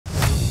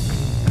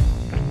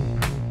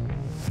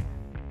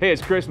Hey, it's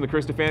Chris from the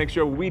Chris Stefanic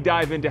Show. We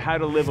dive into how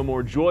to live a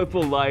more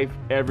joyful life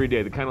every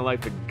day, the kind of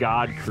life that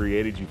God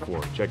created you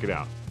for. Check it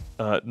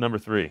out. Number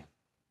 3,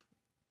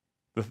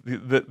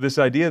 this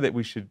idea that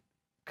we should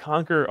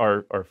conquer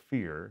our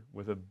fear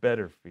with a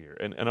better fear.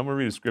 And I'm going to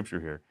read a scripture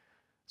here.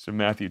 It's from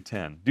Matthew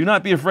 10. Do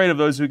not be afraid of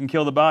those who can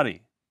kill the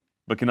body,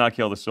 but cannot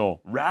kill the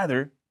soul.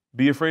 Rather,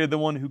 be afraid of the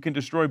one who can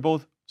destroy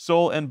both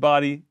soul and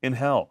body in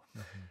hell.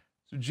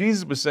 So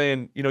Jesus was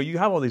saying, you know, you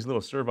have all these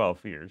little servile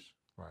fears.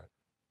 Right.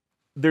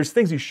 There's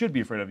things you should be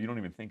afraid of you don't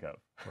even think of.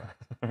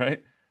 Right.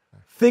 Right?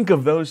 Think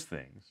of those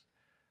things.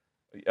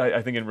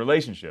 I think in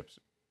relationships,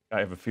 I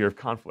have a fear of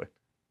conflict.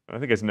 And I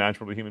think it's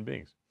natural to human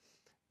beings.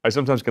 I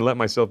sometimes can let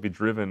myself be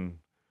driven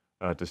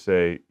to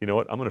say, you know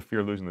what, I'm going to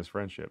fear losing this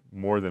friendship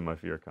more than my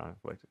fear of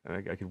conflict.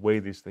 And I could weigh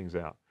these things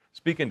out.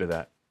 Speak into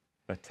that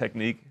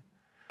technique.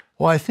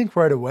 Well, I think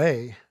right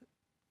away,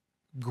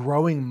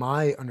 growing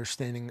my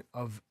understanding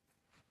of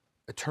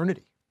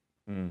eternity.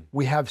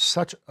 We have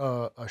such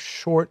a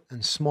short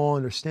and small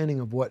understanding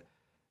of what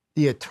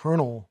the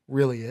eternal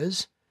really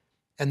is.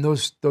 And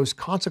those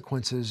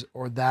consequences,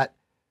 or that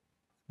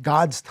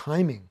God's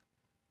timing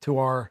to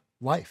our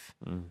life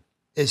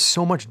is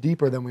so much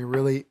deeper than we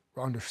really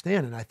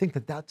understand. And I think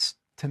that that's,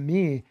 to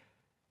me,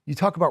 you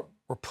talk about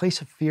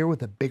replace a fear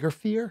with a bigger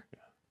fear. Yeah.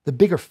 The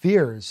bigger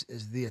fear is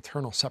the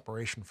eternal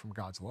separation from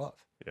God's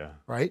love. Yeah.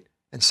 Right?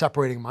 And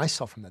separating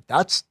myself from that.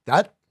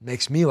 That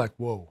makes me like,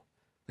 whoa.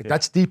 Like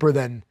that's deeper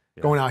than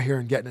going out here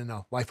and getting in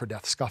a life or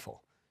death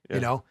scuffle, you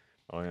know?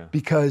 Oh, yeah.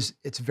 Because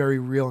it's very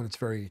real and it's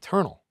very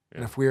eternal. Yeah.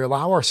 And if we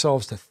allow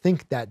ourselves to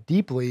think that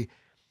deeply,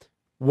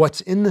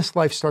 what's in this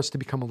life starts to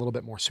become a little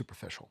bit more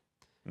superficial.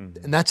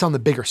 And that's on the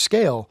bigger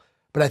scale.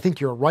 But I think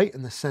you're right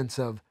in the sense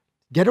of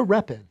get a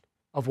rep in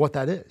of what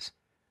that is.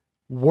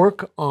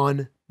 Work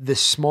on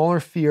this smaller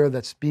fear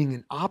that's being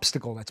an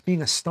obstacle, that's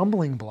being a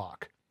stumbling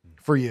block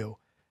for you.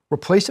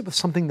 Replace it with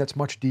something that's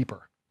much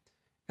deeper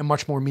and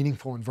much more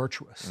meaningful and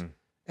virtuous.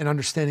 And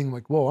understanding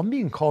like, whoa, I'm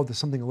being called to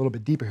something a little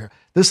bit deeper here.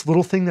 This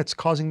little thing that's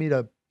causing me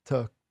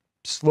to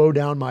slow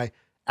down my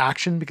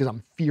action because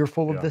I'm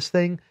fearful of this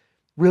thing,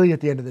 really at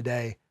the end of the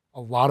day,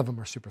 a lot of them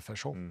are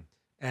superficial.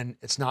 And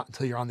it's not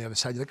until you're on the other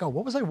side, you're like, oh,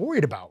 what was I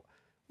worried about?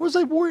 What was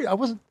I worried? I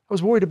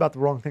was worried about the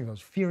wrong things. I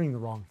was fearing the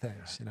wrong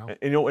things, you know? And,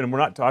 you know, and we're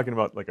not talking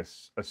about like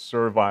a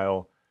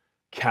servile,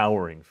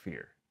 cowering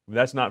fear.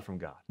 That's not from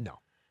God. No.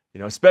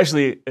 You know,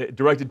 especially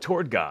directed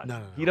toward God.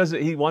 No.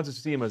 He wants us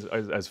to see him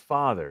as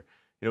Father.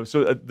 You know,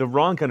 so the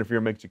wrong kind of fear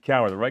makes you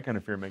cower. The right kind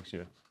of fear makes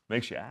you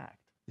act.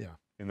 Yeah.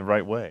 In the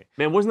right way.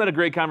 Man, wasn't that a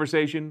great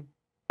conversation?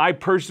 I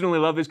personally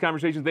love these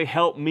conversations. They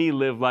help me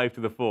live life to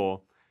the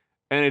full.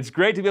 And it's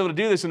great to be able to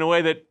do this in a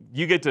way that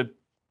you get to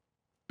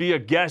be a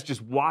guest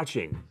just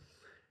watching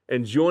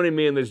and joining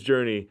me in this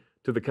journey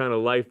to the kind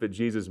of life that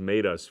Jesus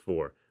made us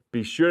for.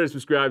 Be sure to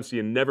subscribe so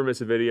you never miss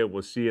a video.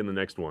 We'll see you in the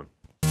next one.